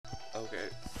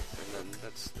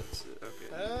That's it. Okay.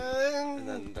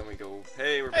 And then we go.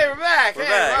 Hey, we're back. Hey, we're back. We're hey,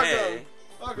 back. welcome. Hey.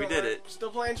 Welcome. We did it.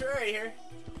 Still playing Terraria here.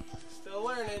 Still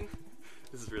learning.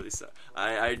 This is really sad.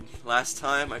 I last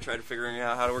time I tried figuring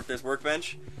out how to work this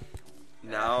workbench.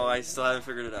 Now I still haven't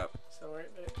figured it out. Still right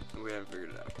there. We haven't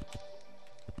figured it out.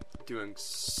 Doing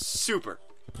super.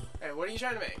 Hey, what are you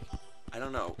trying to make? I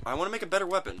don't know. I want to make a better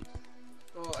weapon.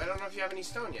 Well, I don't know if you have any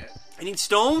stone yet. I need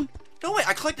stone? No way.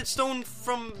 I collected stone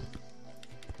from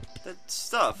that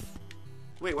stuff.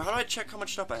 Wait, how do I check how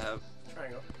much stuff I have?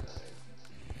 Triangle.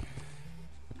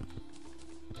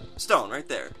 Stone, right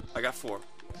there. I got 4.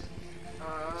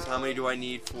 So how many do I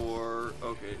need for...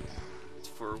 Okay. It's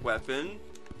for weapon.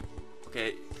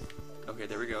 Okay. Okay,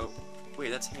 there we go. Wait,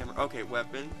 that's hammer. Okay,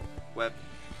 weapon.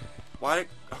 Why?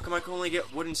 How come I can only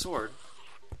get wooden sword?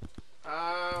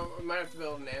 We might have to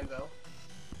build an anvil.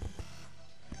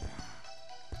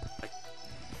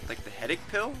 Like the headache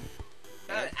pill?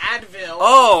 Not an Advil.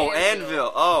 Oh,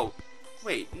 anvil. Oh.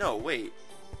 Wait, no, wait.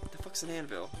 What the fuck's an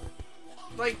anvil?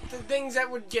 Like the things that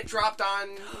would get dropped on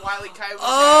Wile E. Coyote's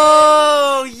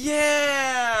Oh,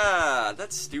 yeah!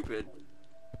 That's stupid.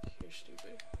 You're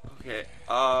stupid. Okay,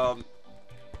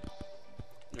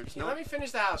 there's no... Let me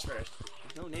finish the house first.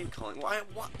 There's no name calling. Why?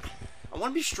 I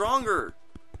want to be stronger.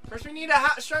 First we need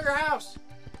a stronger house.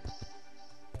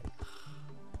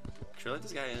 Should I let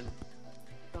this guy in?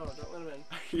 No, don't let him in.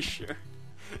 Are you sure?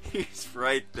 He's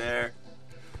right there.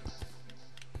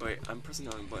 Wait, I'm pressing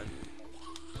the wrong button.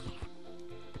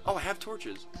 Oh, I have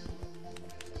torches.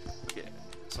 Okay,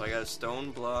 so I got a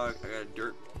stone block. I got a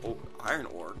dirt. Oh, iron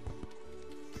ore.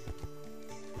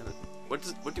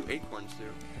 What do acorns do?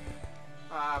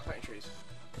 Plant trees.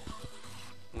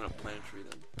 I'm gonna plant a tree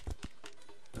then.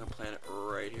 I'm gonna plant it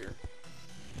right here.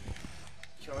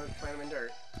 You want to plant them in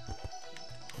dirt.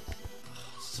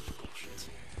 Oh, such bullshit.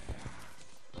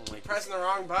 I don't like Pressing the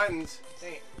wrong buttons.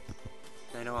 Dang it.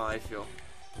 I know how I feel.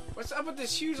 What's up with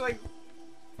this huge, like...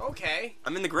 Okay.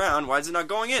 I'm in the ground. Why is it not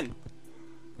going in?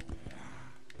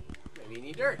 Maybe you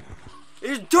need dirt.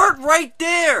 There's dirt right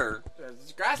there!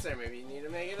 There's grass there. Maybe you need to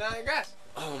make it out of grass.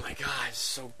 Oh my god, it's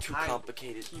so too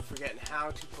complicated. I keep forgetting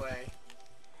how to play.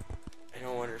 I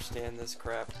don't understand this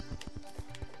crap.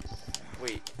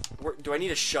 Wait, do I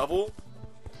need a shovel?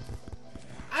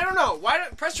 I don't know. Why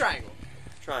don't press triangle?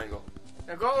 Triangle.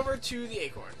 Now go over to the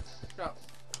acorn. Go.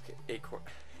 Okay, acorn.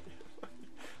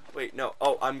 Wait, no.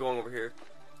 Oh, I'm going over here.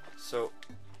 So,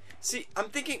 see, I'm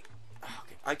thinking.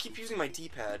 Okay, I keep using my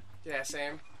D-pad. Yeah,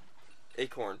 same.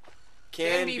 Acorn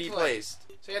can be placed.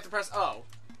 So you have to press O.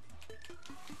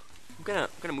 I'm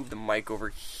gonna move the mic over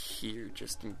here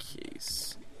just in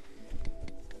case,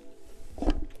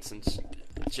 since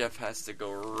Jeff has to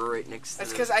go right next to.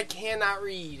 That's because I cannot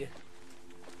read.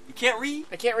 You can't read?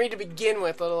 I can't read to begin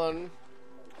with, let alone.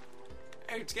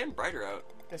 Hey, it's getting brighter out.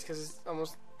 That's because it's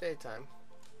almost daytime.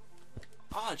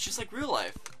 Oh, it's just like real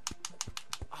life.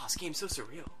 Oh, this game's so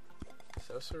surreal.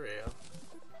 So surreal.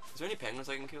 Is there any penguins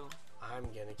I can kill? I'm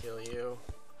gonna kill you.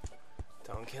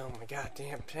 Don't kill my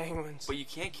goddamn penguins. But you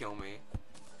can't kill me.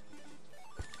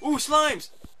 Ooh, slimes!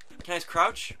 Can I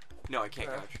crouch? No, I can't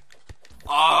crouch.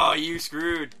 Oh, you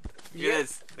screwed. Look at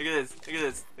this. Look at this. Look at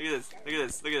this. Look at this. Look at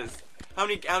this. Look at this. How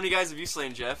many guys have you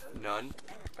slain, Jeff? None.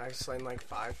 I've slain like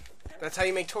 5. That's how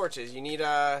you make torches. You need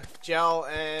gel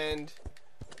and...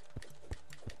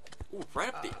 Ooh, right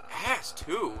up the ass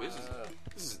too.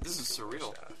 This is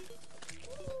surreal.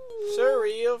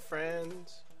 Surreal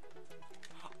friends.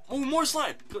 Oh, more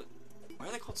slime. Why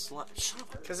are they called slime? Shut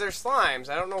up. Because they're slimes.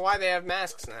 I don't know why they have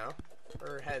masks now.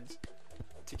 Or heads.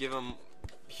 To give them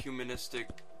humanistic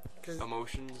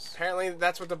emotions. Apparently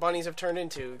that's what the bunnies have turned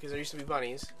into. Because there used to be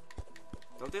bunnies.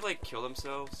 Don't they like kill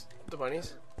themselves? The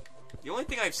bunnies? The only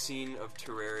thing I've seen of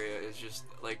Terraria is just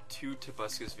like 2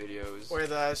 Tobuscus videos. Where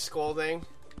the scolding?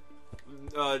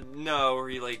 No, where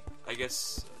he like, I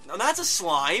guess... No, that's a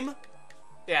slime!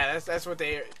 Yeah, that's what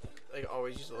they like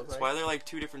always used to look like. That's why they're like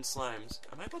 2 different slimes.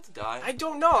 Am I about to die? I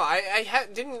don't know. I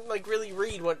didn't like really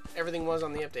read what everything was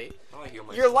on the update. Oh, I heal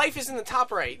myself. Your life is in the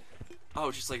top right.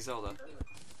 Oh, just like Zelda.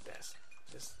 Yes.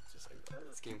 Just like Zelda.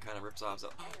 This game kind of rips off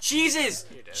Zelda. Jesus!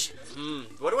 You're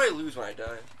dead. What do I lose when I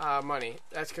die? Money.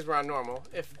 That's because we're on normal.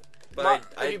 If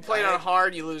you play it on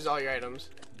hard, you lose all your items.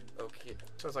 Okay.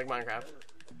 So it's like Minecraft.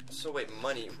 So wait,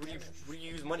 money. What do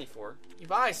you use money for? You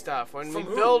buy stuff. When From we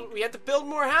who? build, we have to build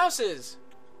more houses.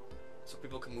 So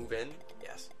people can move in?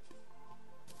 Yes.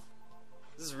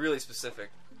 This is really specific.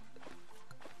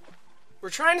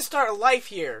 We're trying to start a life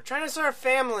here. Trying to start a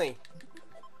family.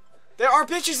 There are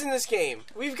bitches in this game.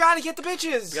 We've got to get the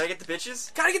bitches. We gotta get the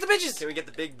bitches? Gotta get the bitches. Can we get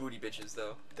the big booty bitches,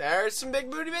 though? There's some big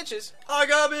booty bitches. I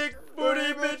got big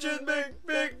booty bitches,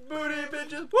 big booty bitches.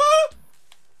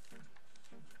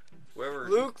 whoever.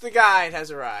 Luke the guide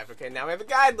has arrived. Okay, now we have a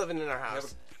guide living in our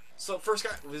house. So first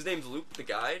guy, his name's Luke the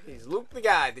guide. He's Luke the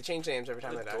guide. They change names every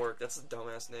time they die. Dork. That's a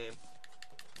dumbass name.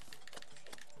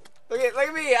 Look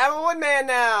at me. I'm a woodman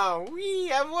now.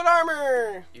 Wee, I have wood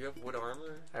armor. You have wood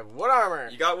armor? I have wood armor.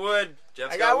 You got wood.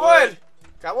 Jeff's I got wood.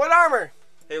 Got wood armor.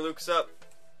 Hey, Luke, what's up?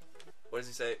 What does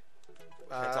he say?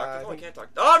 Can't talk to him? Oh, I can't talk.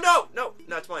 Oh, no,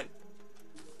 it's mine.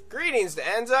 Greetings to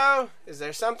Enzo. Is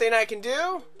there something I can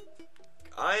do?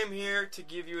 I am here to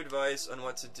give you advice on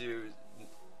what to do.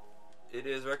 It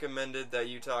is recommended that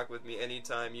you talk with me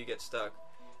anytime you get stuck.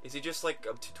 Is he just like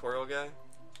a tutorial guy?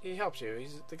 He helps you.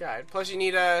 He's the guide. Plus, you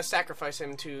need to sacrifice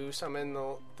him to summon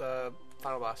the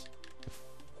final boss.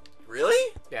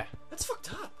 Really? Yeah. That's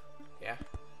fucked up. Yeah.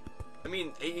 I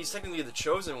mean, he's technically the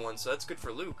chosen one, so that's good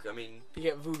for Luke. I mean... You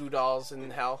get voodoo dolls in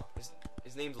hell.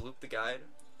 His name's Luke the Guide?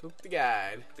 Luke the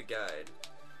Guide. Luke the Guide.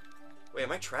 Wait,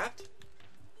 am I trapped?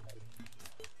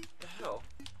 What the hell?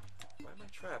 Why am I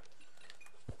trapped?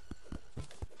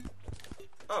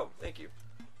 Oh, thank you.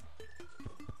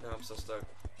 No, I'm still stuck.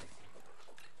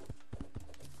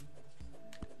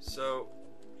 So...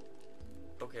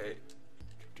 Okay.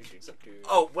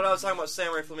 Oh, what I was talking about,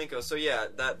 Samurai Flamenco. So yeah,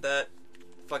 that...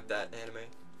 Fuck that anime.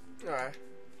 Alright.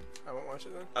 I won't watch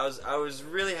it then. I was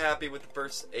really happy with the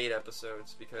first 8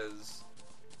 episodes because...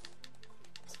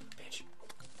 Bitch.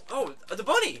 Oh, the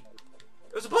bunny!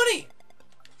 It was a bunny!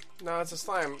 No, it's a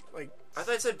slime. Like I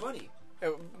thought it said bunny.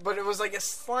 But it was like a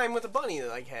slime with a bunny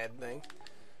like head thing.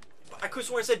 I could have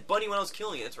sworn it said bunny when I was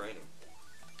killing it. It's raining.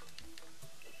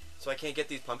 So I can't get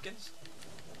these pumpkins?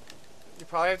 You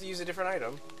probably have to use a different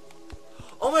item.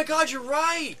 Oh my god, you're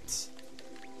right!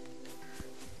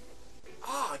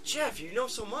 Oh, Jeff, you know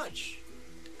so much.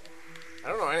 I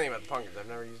don't know anything about the pumpkins. I've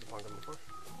never used a pumpkin before.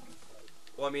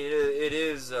 Well, I mean, it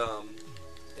is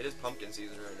pumpkin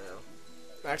season right now.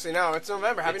 Actually, no, it's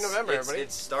November. Happy November, everybody.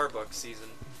 It's Starbucks season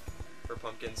for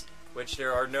pumpkins, which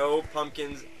there are no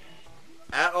pumpkins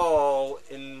at all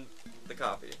in the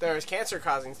coffee. There is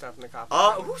cancer-causing stuff in the coffee.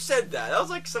 Who said that? That was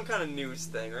like some kind of news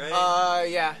thing, right?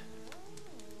 Yeah.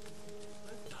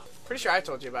 Pretty sure I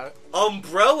told you about it.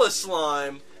 Umbrella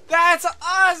slime! That's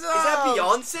awesome! Is that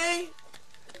Beyonce?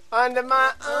 Under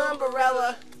my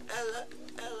umbrella. Ella,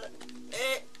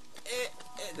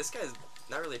 This guy's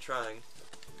not really trying.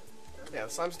 Yeah,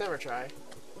 the slimes never try.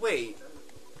 Wait.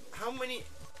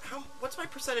 What's my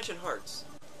percentage in hearts?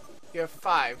 You have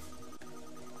 5.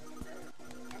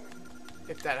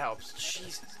 If that helps.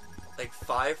 Jesus. Like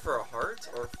 5 for a heart?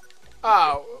 Or...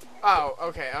 Oh,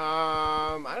 okay.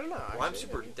 I don't know. Well, I'm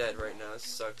super dead right now. This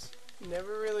sucks.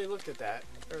 Never really looked at that.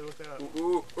 Or looked it up.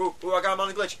 Ooh, I got him on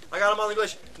the glitch.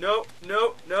 No.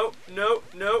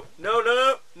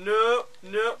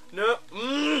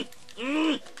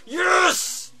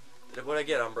 Yes! What'd I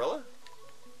get? Umbrella?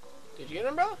 Did you get an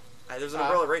umbrella? There's an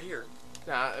umbrella right here.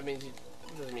 Nah, it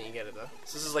doesn't mean you get it, though.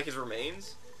 So this is like his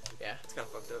remains? Yeah. It's kind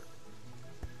of fucked up.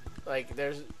 Like,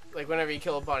 whenever you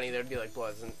kill a bunny, there'd be, like,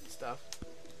 bloods and stuff.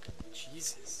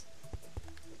 Jesus.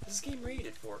 What's this game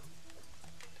rated for?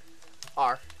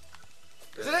 R.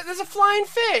 There's a flying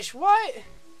fish. What?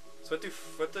 So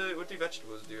what do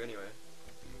vegetables do anyway?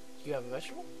 You have a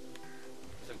vegetable?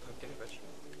 Isn't pumpkin a vegetable?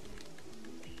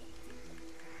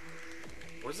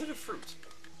 Or is it a fruit?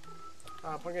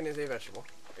 Pumpkin is a vegetable.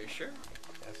 Are you sure?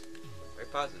 Yes. Very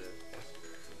positive. Yes.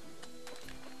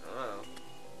 I don't know.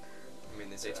 I mean,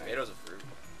 they say tomatoes are fruit.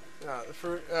 No, the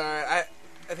fruit. I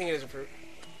think it is a fruit.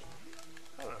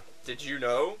 I don't know. Did you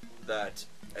know that?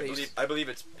 I believe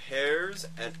it's pears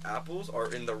and apples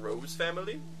are in the rose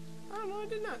family. Oh no, I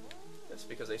did not. That's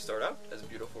because they start out as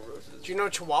beautiful roses. Do you know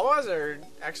chihuahuas are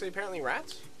actually apparently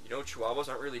rats? You know chihuahuas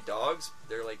aren't really dogs.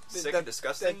 They're like sick and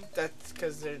disgusting. That's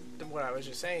because they're what I was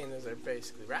just saying is they're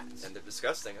basically rats. And they're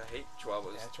disgusting. I hate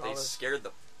chihuahuas. Yeah, They scared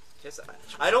the piss out of me.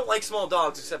 I don't like small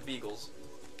dogs except beagles.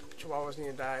 Chihuahuas need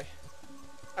to die.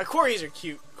 Corgis are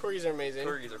cute. Corgis are amazing.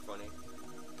 Corgis are funny.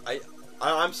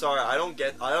 I'm sorry. I don't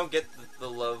get the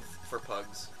love for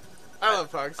pugs. I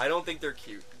love pugs. I don't think they're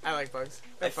cute. I like pugs.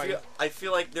 I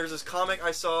feel like there's this comic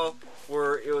I saw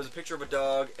where it was a picture of a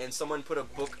dog and someone put a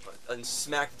book and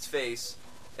smacked its face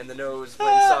and the nose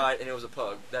went inside and it was a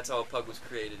pug. That's how a pug was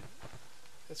created.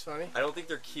 That's funny. I don't think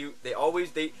they're cute.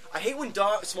 I hate when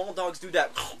small dogs do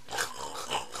that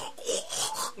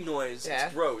noise. Yeah.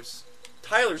 It's gross.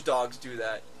 Tyler's dogs do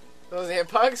that. Those ain't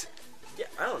pugs? Yeah,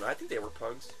 I don't know. I think they were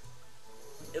pugs.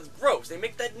 It's gross. They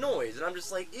make that noise and I'm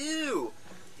just like, ew.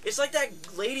 It's like that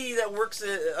lady that works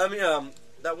at,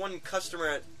 that one customer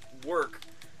at work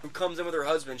who comes in with her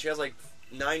husband. She has like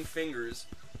 9 fingers.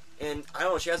 And I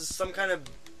don't know, she has some kind of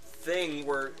thing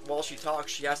where while she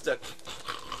talks, she has to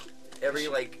every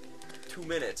like 2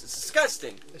 minutes. It's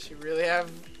disgusting. Does she really have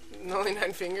only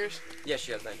 9 fingers? Yeah,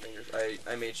 she has 9 fingers.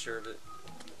 I made sure of it.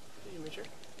 You made sure?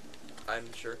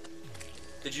 I'm sure.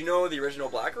 Did you know the original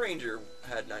Black Ranger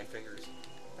had 9 fingers?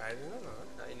 I didn't know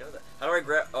that. I didn't know that. How do I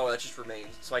grab? Oh, that's just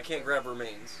remains. So I can't grab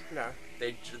remains. No.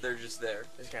 They're just there.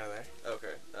 It's kind of there.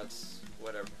 Okay, that's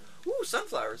whatever. Ooh,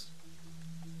 sunflowers.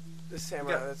 The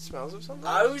samurai that smells of something?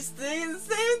 I was thinking the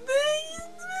same thing.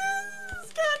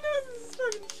 This guy knows this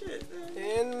fucking shit,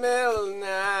 man. In the middle of the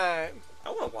night. I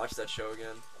want to watch that show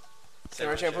again.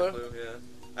 Samurai Champloo? Yeah.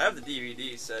 I have the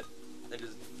DVD set. I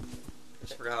just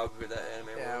forgot how good that anime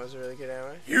was. Yeah, it was a really good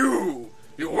anime.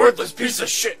 You worthless piece of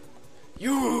shit.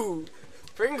 You!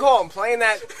 Freaking Colton playing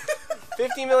that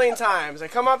 50 million times. I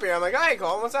come up here, I'm like, hey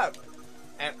Colton, what's up?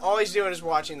 And all he's doing is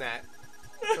watching that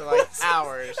for like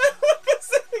hours.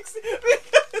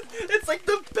 It's like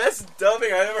the best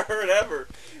dubbing I've ever heard ever.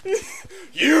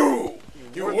 You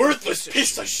worthless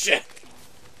piece of shit.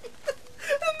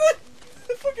 And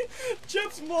then fucking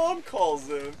Jeff's mom calls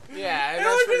him. Yeah, and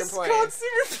that's freaking playing.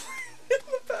 Constantly playing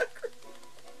in the background.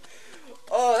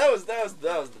 Oh, that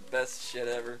was the best shit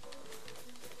ever.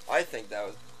 I think that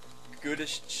was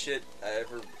goodest shit I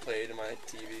ever played in my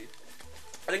TV.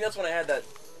 I think that's when I had that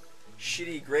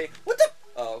shitty gray. What the?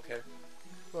 Oh, okay.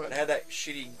 What? When I had that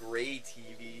shitty gray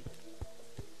TV.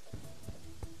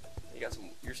 You got some.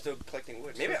 You're still collecting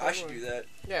wood. Maybe I should do that.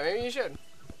 Yeah, maybe you should.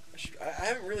 I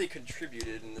haven't really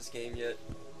contributed in this game yet.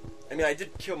 I mean, I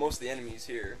did kill most of the enemies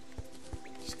here.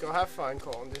 Just go have fun,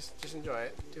 Colton. Just enjoy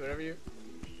it. Do whatever you.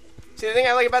 See, the thing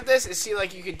I like about this is, see,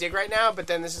 like you could dig right now, but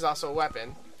then this is also a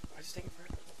weapon. I just take it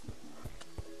forever.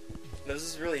 Does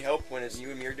this really help when it's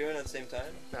you and me are doing it at the same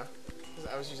time? No, 'cause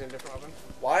I was using a different weapon.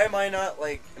 Why am I not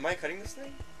like? Am I cutting this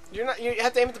thing? You're not. You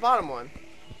have to aim at the bottom one.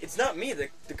 It's not me. The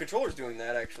controller's doing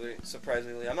that actually.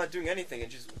 Surprisingly, I'm not doing anything. It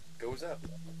just goes up.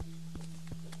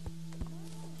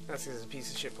 That's because it's a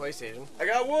piece of shit PlayStation. I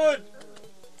got wood.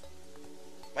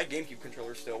 My GameCube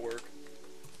controllers still work.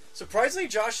 Surprisingly,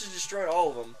 Josh has destroyed all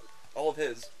of them. All of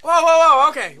his. Whoa, whoa, whoa,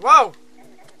 okay, whoa!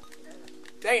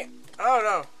 Dang it. Oh,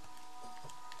 no.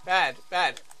 Bad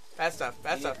stuff,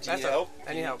 bad stuff. Help?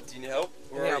 I need help. Do you need help?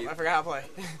 Where I are need you? help. I forgot how to play.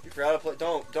 You forgot how to play.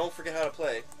 Don't forget how to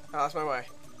play. I lost my way.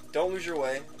 Don't lose your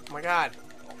way. Oh my god.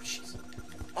 Oh, jeez.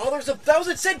 Oh,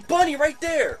 it said bunny right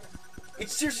there! It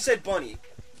seriously said bunny.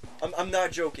 I'm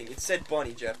not joking. It said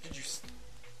bunny, Jeff. Did you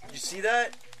see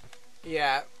that?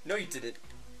 Yeah. No, you didn't.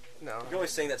 No. You're always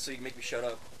saying that so you can make me shut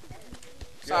up.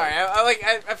 Sorry,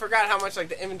 I forgot how much like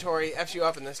the inventory F's you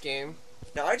up in this game.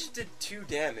 Now I just did 2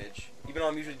 damage, even though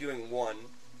I'm usually doing 1.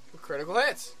 Critical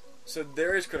hits. So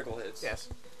there is critical hits. Yes.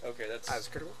 Okay, that's. That was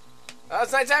critical. Oh,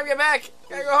 it's nighttime. Get back.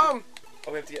 Gotta go home.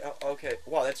 Oh, we have to get. Oh, okay.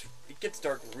 Wow, it gets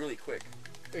dark really quick.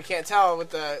 We can't tell with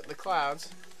the clouds.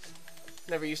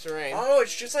 Never used to rain. Oh,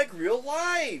 it's just like real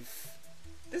life.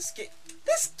 This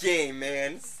game,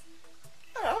 man.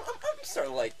 I'm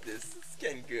starting to like this. It's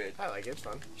getting good. I like it. It's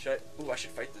fun. I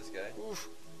should fight this guy. Oof.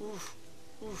 Oof.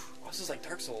 Oof. Oh, this is like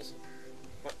Dark Souls.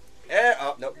 What?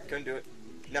 Oh, nope, couldn't do it.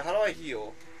 Now, how do I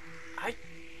heal? I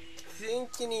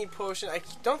think you need potion. I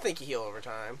don't think you heal over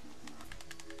time.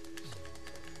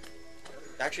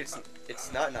 Actually,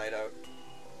 it's not night out.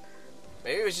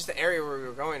 Maybe it was just the area where we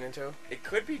were going into. It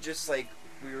could be just like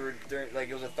we were during, like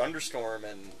it was a thunderstorm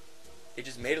and it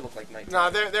just made it look like night.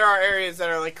 No, there are areas that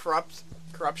are like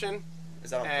corruption. Is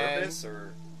that on purpose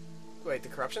or? Wait, the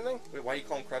corruption thing? Wait, why do you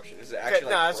call them corruption? Is it actually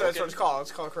no, like that's what it's called.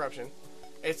 It's called corruption.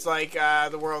 It's like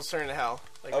the world's turning to hell.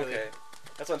 Like, okay, really.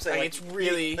 that's what I'm saying. Like, it's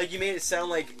really you made it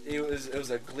sound like it was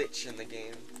a glitch in the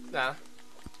game. Nah.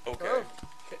 Okay. Oh.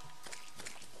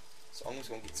 So I'm just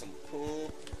gonna get some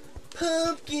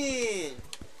pumpkin.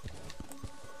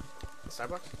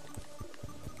 Starbucks.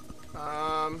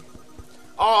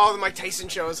 Oh, the Mike Tyson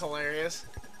show is hilarious.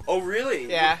 Oh really?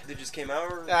 Yeah. It just came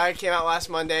out. Or? It came out last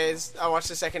Monday. I watched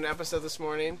the second episode this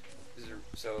morning.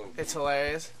 It's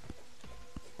hilarious.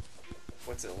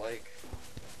 What's it like?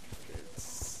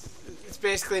 It's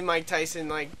basically Mike Tyson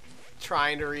like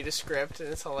trying to read a script, and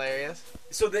it's hilarious.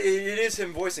 So it is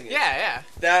him voicing it. Yeah.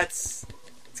 It's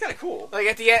kind of cool. Like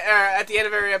at the end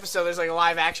of every episode, there's like a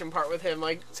live action part with him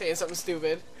like saying something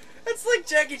stupid. It's like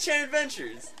Jackie Chan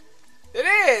Adventures. It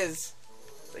is.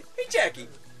 Like, hey Jackie,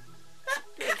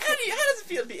 how does it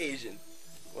feel to be Asian?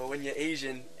 Well, when you're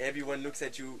Asian, everyone looks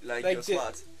at you like you're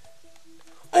smart.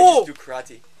 I just do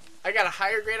karate. I got a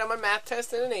higher grade on my math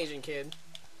test than an Asian kid.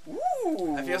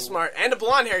 Ooh. I feel smart. And a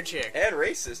blonde-haired chick. And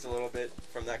racist a little bit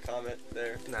from that comment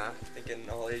there. Nah. Thinking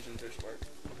all Asians are smart.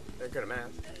 They're good at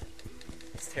math.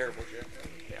 It's terrible, Jeff.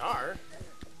 They are.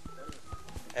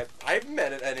 I've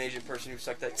met an Asian person who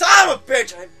sucked at... Son of a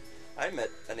bitch! I met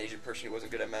an Asian person who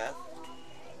wasn't good at math.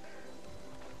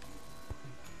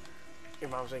 Your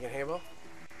mom's making hay bale?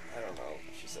 I don't know.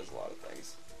 She says a lot of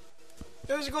things.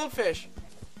 There's a goldfish.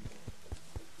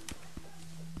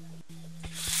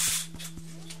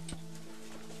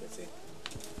 Let's see.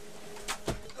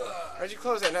 Where'd you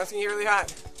close that? Now it's gonna get really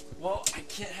hot. Well, I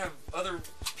can't have other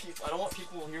people. I don't want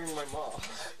people hearing my mom.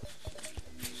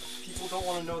 People don't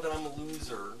want to know that I'm a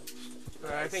loser.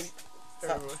 I think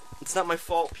it's not my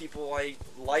fault, people.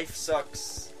 Life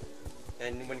sucks,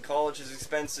 and when college is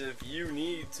expensive, you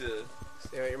need to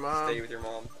stay with your mom. Stay with your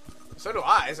mom. So do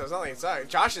I. So it's not like it sucks.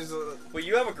 Josh is. Well,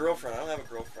 you have a girlfriend. I don't have a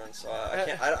girlfriend, so I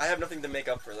can't. I have nothing to make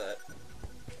up for that.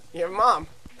 You have a mom.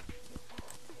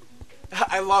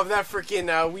 I love that freaking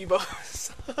Weibo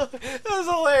song. That was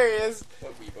hilarious.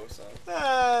 What Weibo song?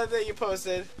 That you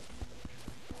posted.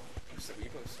 What's the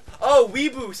Weibo song? Oh,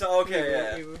 Weeboo song. Okay, Weeboo,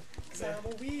 yeah. Weeboo. Cause I'm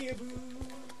a weeaboo.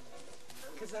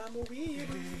 Cause I'm a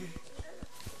weeaboo.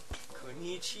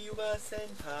 Konnichiwa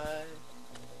senpai.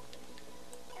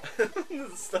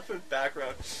 This stuff in the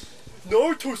background.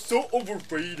 Naruto's so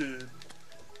overrated.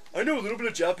 I know a little bit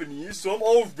of Japanese, so I'm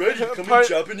already becoming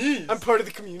Japanese. I'm part of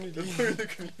the community. I'm part of the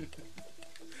community.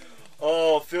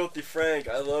 Oh, Filthy Frank,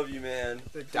 I love you, man.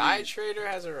 The dye trader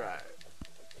has arrived.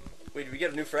 Wait, did we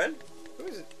get a new friend? Who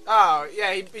is it? Oh,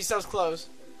 yeah, he sells clothes.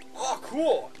 Oh,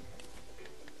 cool.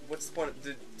 What's the point?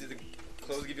 Did the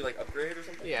clothes give you, like, upgrade or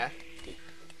something? Yeah.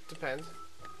 Depends.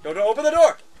 No, don't open the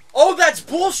door. Oh, that's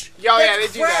bullshit. Yo, that's yeah, they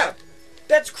do that.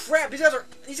 That's crap.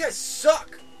 These guys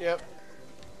suck. Yep.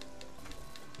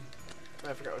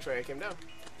 I forgot which way I came down.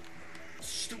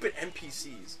 Stupid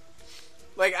NPCs.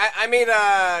 Like, I made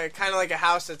a kind of like a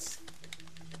house that's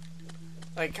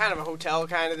like kind of a hotel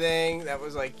kind of thing that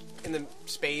was like in the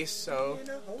space, so. In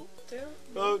a hotel?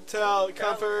 Hotel,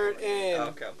 Comfort Inn. Oh,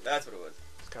 okay, that's what it was.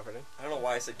 It's Comfort Inn. I don't know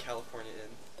why I said California Inn.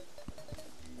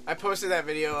 I posted that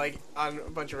video like on a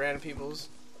bunch of random people's.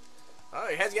 Oh,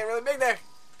 your head's getting really big there.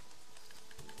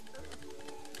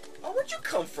 Oh, where'd you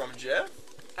come from, Jeff?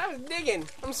 I was digging.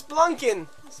 I'm spelunking.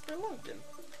 Spelunking.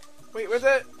 Wait, where'd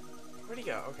he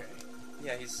go? Okay.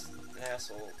 Yeah, he's an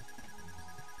asshole.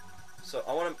 So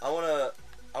I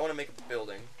wanna make a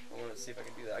building. I wanna see if I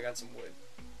can do that. I got some wood.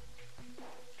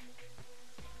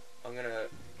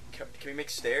 Can we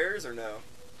make stairs or no?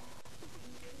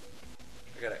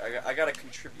 I gotta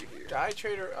contribute here. Dye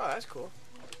trader. Oh, that's cool.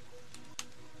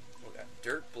 We got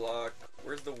dirt block.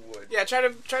 Where's the wood? Yeah, try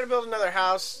to build another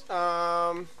house.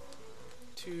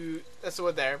 That's the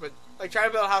wood there, but like try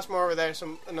to build a house more over there,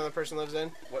 so another person lives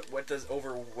in. What does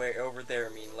over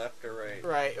there mean? Left or right?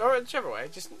 Right, or whichever way.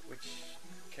 Just which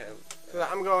kind of.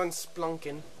 I'm going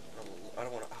splunking. I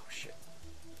don't want to. Oh shit.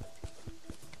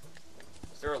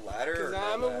 Is there a ladder? Cause or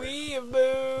I'm no a ladder?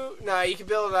 weeaboo. No, you can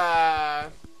build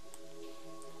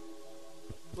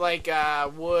like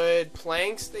wood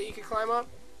planks that you could climb up.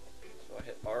 So I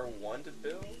hit R1 to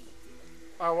build.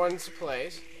 R1's to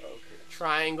place. Okay.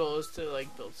 Triangle is to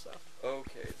like build stuff.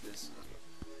 Okay,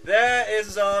 that is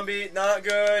a zombie. Not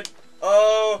good.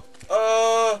 Oh,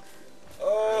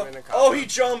 he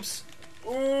jumps.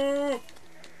 Ooh.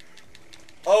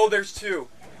 Oh, there's two.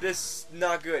 This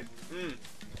not good.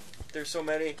 There's so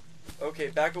many. Okay,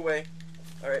 back away.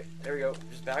 All right, there we go.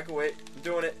 Just back away. I'm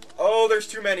doing it. Oh, there's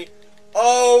too many.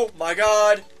 Oh my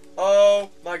god.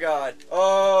 Oh my god.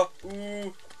 Oh,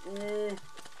 ooh.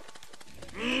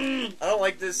 I don't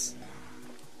like this.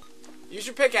 Use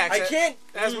your pickaxe. I can't.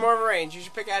 It has more of a range. Use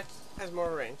your pickaxe. It has more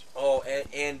of a range. Oh,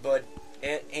 and bud,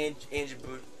 and your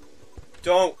bud.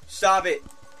 Don't stop it.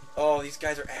 Oh, these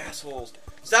guys are assholes.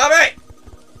 Stop it!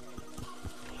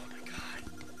 Oh my god.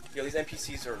 Yo, these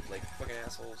NPCs are like fucking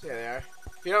assholes. Yeah, they are.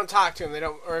 If you don't talk to them, they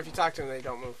don't. Or if you talk to them, they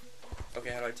don't move. Okay,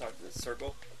 how do I talk to this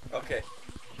circle? Okay.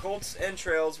 Colts and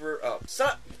trails were up.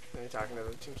 Stop! Are you talking to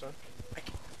the tombstone?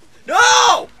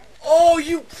 No! Oh,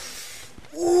 you.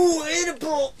 Ooh,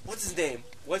 Annibal. What's his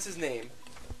name?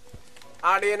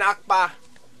 Adian Akba.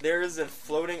 There is a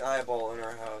floating eyeball in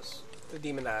our house. The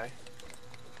demon eye.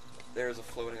 There is a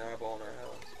floating eyeball in our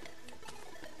house.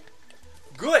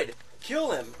 Good!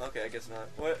 Kill him! Okay, I guess not.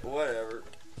 Whatever.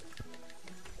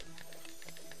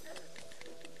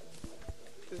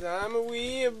 Cause I'm a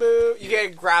weeaboo. You get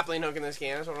a grappling hook in this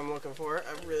game. That's what I'm looking for.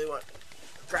 I really want.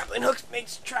 Grappling hooks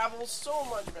makes travel so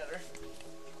much better.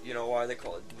 You know why they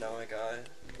call it demonic eye?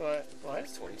 What?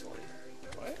 It's 2020.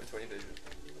 What? 2020 vision.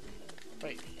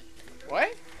 Wait.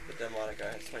 What? The demonic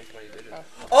eye has 2020 vision.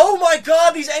 Oh my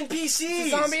god, these NPCs! It's a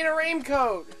zombie in a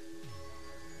raincoat.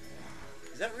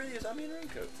 Is that really a zombie in a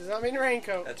raincoat? It's a zombie in a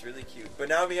raincoat. That's really cute. But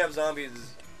now we have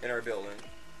zombies in our building.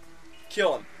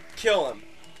 Kill him. Kill him.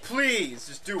 Please,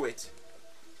 just do it.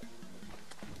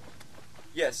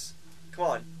 Yes. Come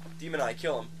on. Demon Eye,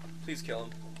 kill him. Please kill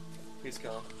him. Please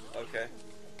kill him. Okay.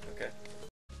 Okay.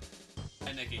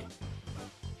 Hi, Nikki.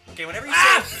 Okay, whenever you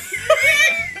say...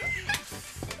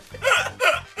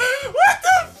 What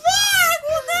the fuck?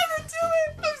 We'll never do it.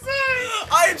 I'm sorry.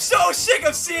 I'm so sick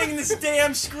of seeing this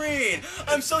damn screen.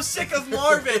 I'm so sick of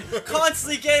Marvin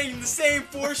constantly getting the same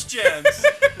force gems.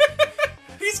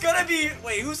 He's gonna be...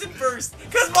 Wait, who's in first?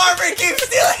 Because Marvin keeps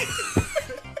stealing...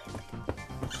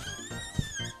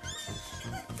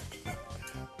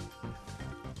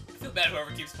 I feel bad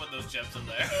whoever keeps putting those gems in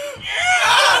there.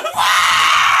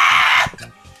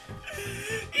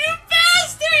 You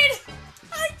bastard!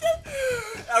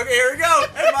 Okay, here we go.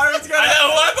 And Marvin's gonna... I know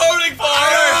who I'm voting for!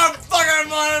 I'm fucking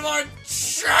Marvin.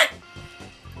 Shit!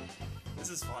 This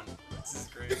is fun. This is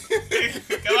great.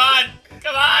 Come on!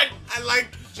 Come on! I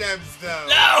like gems though.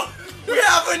 No! We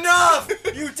have enough!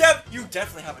 You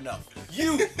definitely have enough.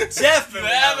 You definitely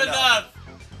You have enough!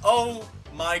 Oh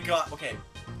my god. Okay,